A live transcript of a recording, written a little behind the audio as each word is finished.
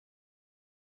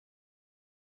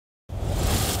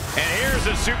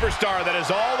Here's a superstar that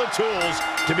has all the tools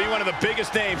to be one of the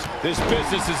biggest names this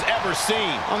business has ever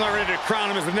seen. I'm not ready to crown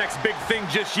him as the next big thing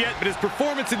just yet, but his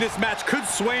performance in this match could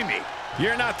sway me.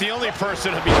 You're not the only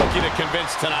person to be looking to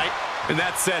convince tonight. And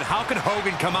that said, how can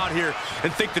Hogan come out here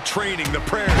and think the training, the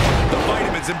prayers, the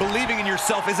vitamins, and believing in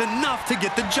yourself is enough to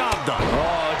get the job done?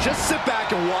 Oh, just sit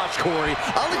back and watch, Corey.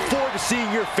 I look forward to seeing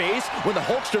your face when the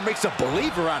Hulkster makes a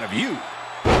believer out of you.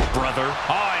 Brother.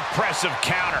 Oh, impressive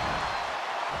counter.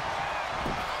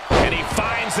 And he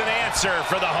finds an answer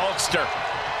for the Hulkster.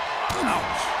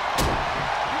 Ouch.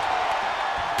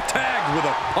 Tagged with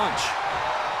a punch.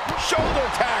 Shoulder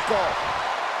tackle.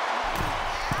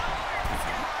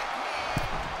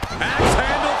 Axe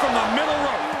handle from the middle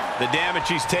rope. The damage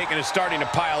he's taken is starting to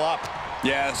pile up.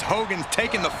 Yes, Hogan's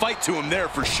taking the fight to him there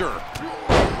for sure.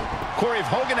 Corey, if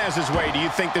Hogan has his way, do you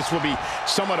think this will be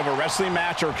somewhat of a wrestling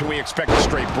match, or can we expect a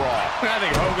straight brawl? I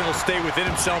think Hogan will stay within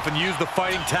himself and use the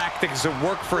fighting tactics that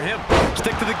work for him.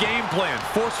 Stick to the game plan.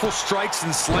 Forceful strikes and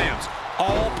slams.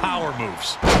 All power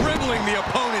moves. Dribbling the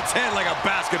opponent's head like a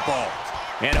basketball.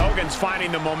 And Hogan's finding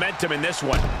the momentum in this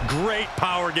one. Great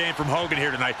power game from Hogan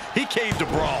here tonight. He came to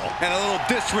brawl. And a little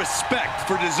disrespect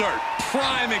for dessert.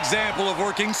 Prime example of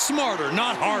working smarter,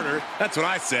 not harder. That's what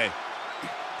I say.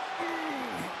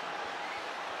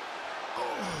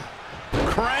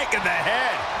 Crank in the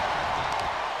head.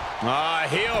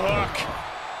 Heel hook.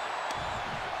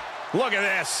 Look at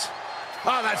this.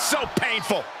 Oh, that's so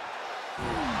painful.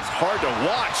 It's hard to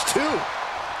watch, too.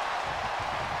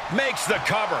 Makes the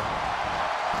cover.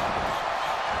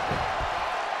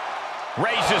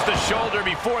 Raises the shoulder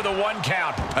before the 1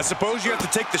 count. I suppose you have to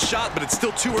take the shot, but it's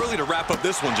still too early to wrap up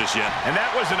this one just yet. And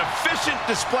that was an efficient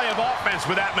display of offense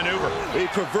with that maneuver. The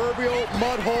proverbial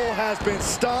mud hole has been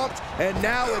stomped, and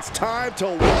now it's time to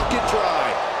walk it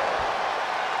dry.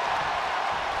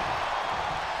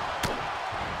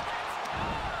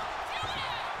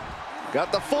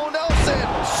 Got the full Nelson.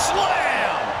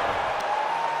 Slam!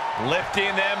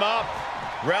 Lifting them up.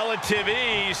 Relative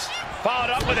ease.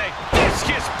 Followed up with a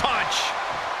discus punch.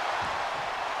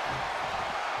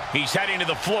 He's heading to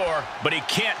the floor, but he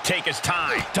can't take his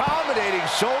time. Dominating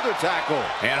shoulder tackle.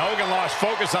 And Hogan lost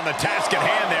focus on the task at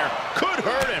hand there. Could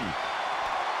hurt him.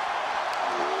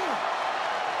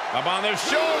 Up on their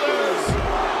shoulders.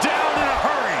 Down in a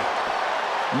hurry.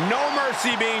 No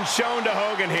mercy being shown to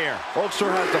Hogan here. Hulkster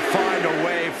has to find a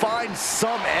way, find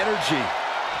some energy.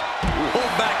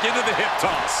 Pulled back into the hip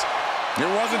toss. It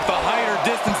wasn't the height or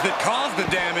distance that caused the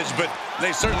damage, but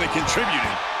they certainly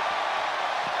contributed.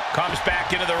 Comes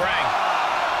back into the ring.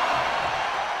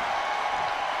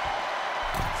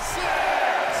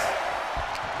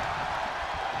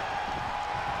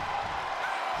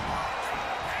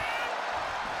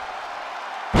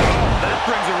 That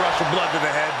brings a rush of blood to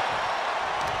the head.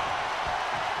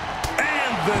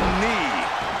 And the knee.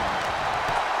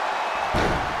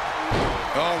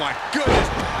 Oh, my goodness.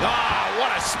 Ah,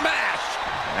 what a smash.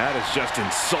 That is just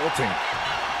insulting.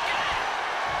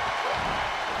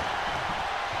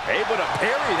 Able to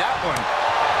parry that one.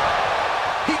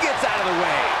 He gets out of the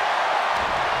way.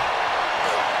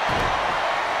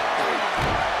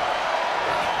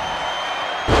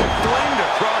 Flamed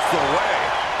across the way.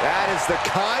 That is the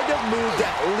kind of move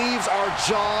that leaves our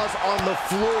jaws on the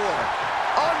floor.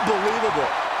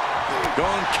 Unbelievable.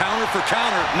 Going counter for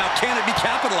counter. Now can it be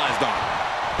capitalized on?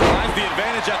 Finds the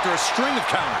advantage after a string of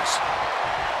counters.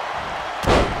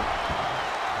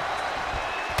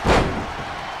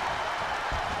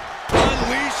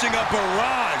 Unleashing a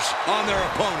barrage on their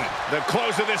opponent. The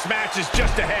close of this match is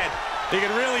just ahead. He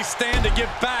can really stand to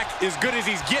give back as good as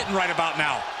he's getting right about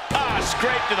now. Ah,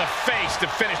 scrape to the face to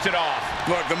finish it off.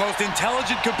 Look, the most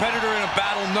intelligent competitor in a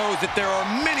battle knows that there are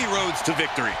many roads to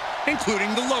victory,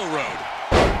 including the low road.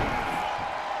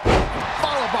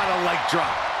 Followed by the leg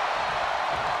drop.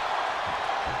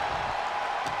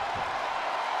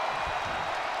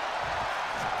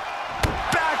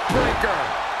 Backbreaker.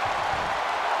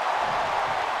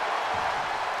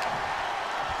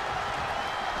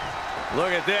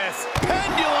 Look at this.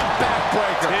 Pendulum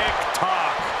backbreaker.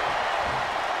 Tick-tock.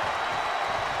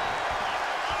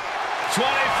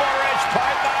 24-inch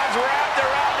pythons wrapped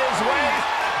around his waist.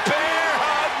 Bear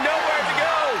hug, nowhere to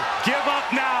go. Give up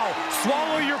now.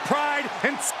 Swallow your pride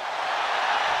and...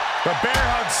 The bear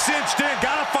hug cinched in.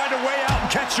 Gotta find a way out and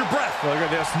catch your breath. Look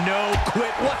at this. No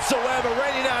quit whatsoever.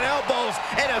 Raining down elbows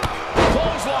and a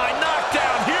Clothesline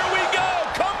knockdown. Here we go.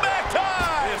 Comeback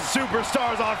time. This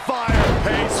superstar's on fire.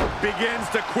 Pace begins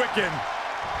to quicken.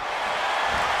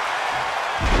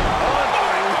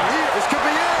 This could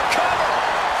be it. Cover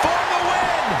for the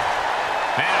win.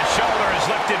 And a shoulder is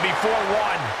lifted before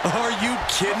one. Are you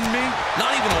kidding me?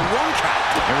 Not even a 1 count.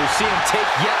 And we see him take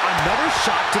yet another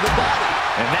shot to the body.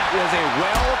 And that was a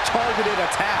well-targeted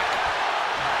attack.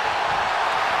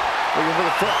 Looking for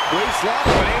the foot. Waist lock.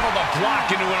 But able to block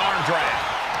into an arm drag.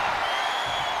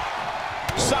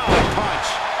 Solid punch.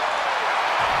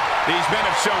 These men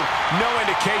have shown no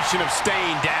indication of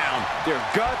staying down. Their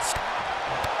guts.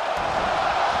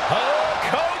 Hulk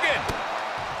Hogan.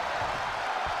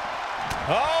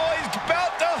 Oh, he's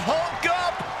about to hulk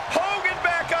up. Hogan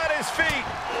back on his feet.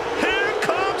 Here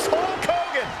comes Hulk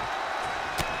Hogan.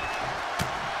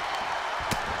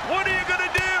 What are you going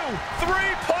to do?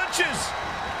 3 punches.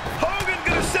 Hogan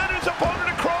going to send his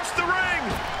opponent across the ring.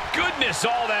 Goodness,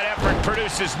 all that effort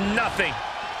produces nothing.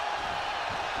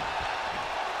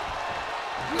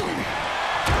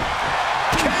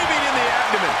 Caving in the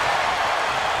abdomen.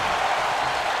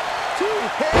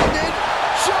 Two-handed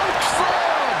choke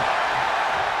slam.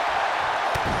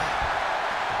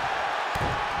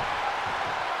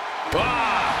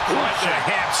 Crunch a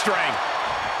hamstring.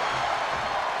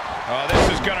 Oh, this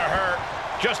is gonna hurt.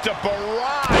 Just a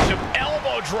barrage of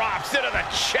elbow drops into the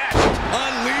chest.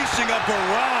 Unleashing a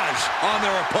barrage on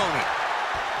their opponent.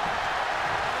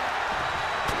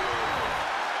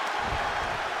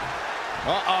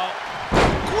 Uh-oh.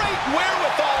 Great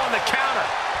wherewithal on the counter.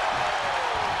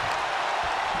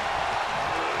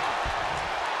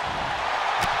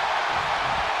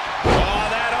 Oh,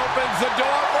 that opens the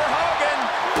door for Hogan.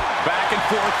 Back and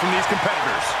forth from these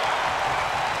competitors.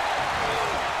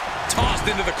 Tossed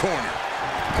into the corner.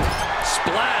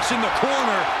 Splash in the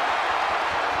corner.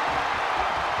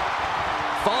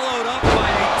 Followed up by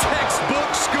a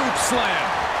textbook scoop slam.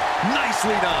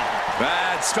 Nicely done.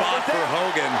 Bad spot for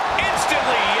Hogan.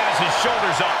 Instantly, he has his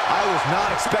shoulders up. I was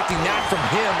not expecting that from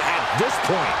him at this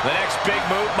point. The next big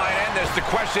move might end this. The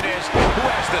question is, who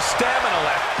has the stamina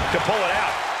left to pull it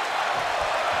out?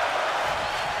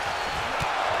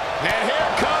 And here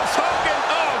comes Hogan.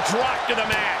 Oh, dropped to the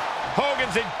mat.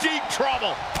 Hogan's in deep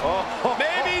trouble. Oh,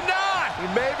 Maybe not.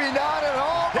 Maybe not at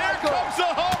all, Here Michael. comes the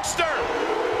Hulkster.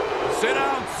 Sit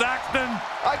down, Saxton.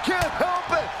 I can't help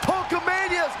it.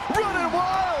 Hulkamania's running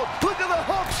wild. Look at the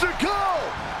Hulkster go.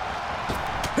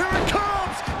 Here it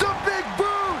comes, the big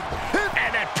boot.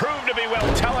 And that proved to be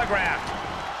well telegraphed.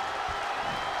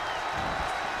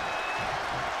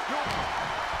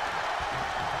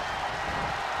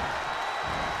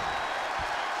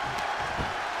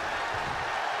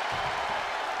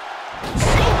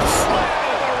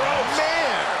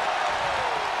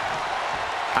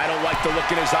 I don't like the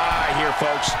look in his eye here,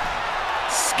 folks.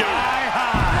 Sky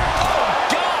high. Oh,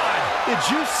 God! Did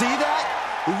you see that?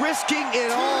 Risking it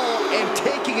all and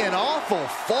taking an awful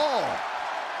fall.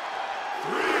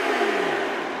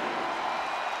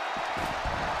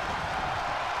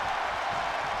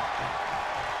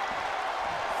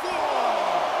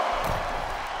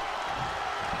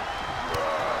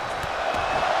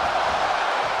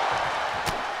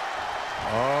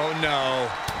 Oh, no.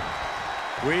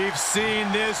 We've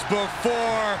seen this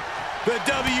before. The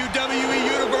WWE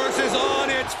Universe is on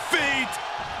its feet.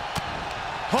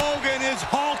 Hogan is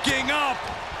hulking up.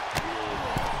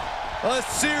 A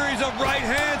series of right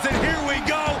hands, and here we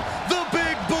go. The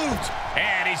big boot.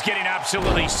 And he's getting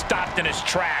absolutely stopped in his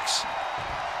tracks.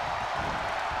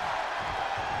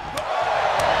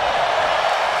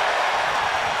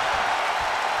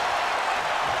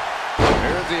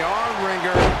 There's the arm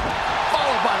wringer,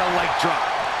 followed by the leg drop.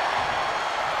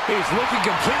 He's looking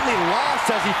completely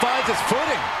lost as he finds his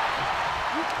footing.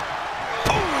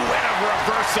 Oh, and a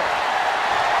reversal.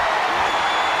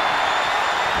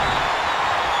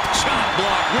 Chop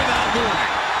block without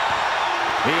warning.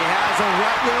 He has him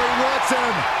right where he wants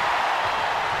him.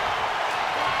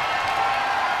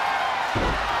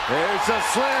 There's a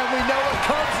slam. We know what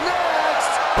comes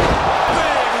next.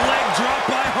 Big leg drop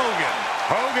by Hogan.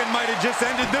 Hogan might have just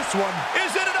ended this one.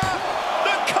 Is it enough?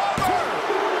 The cover!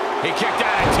 He kicked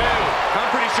out at 2. I'm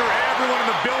pretty sure everyone in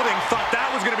the building thought that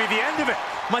was going to be the end of it,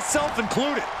 myself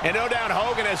included. And no doubt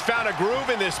Hogan has found a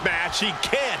groove in this match. He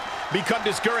can't become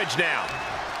discouraged now.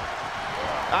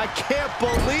 I can't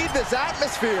believe this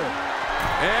atmosphere.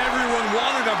 Everyone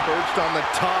wanted him. Perched on the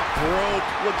top rope,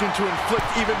 looking to inflict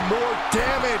even more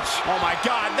damage. Oh, my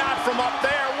God, not from up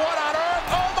there. What on earth?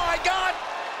 Oh, my God!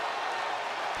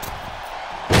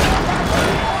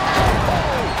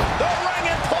 The ring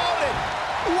imploded.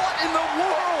 What in the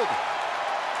world?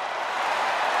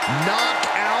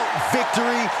 Knockout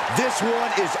victory. This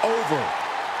one is over.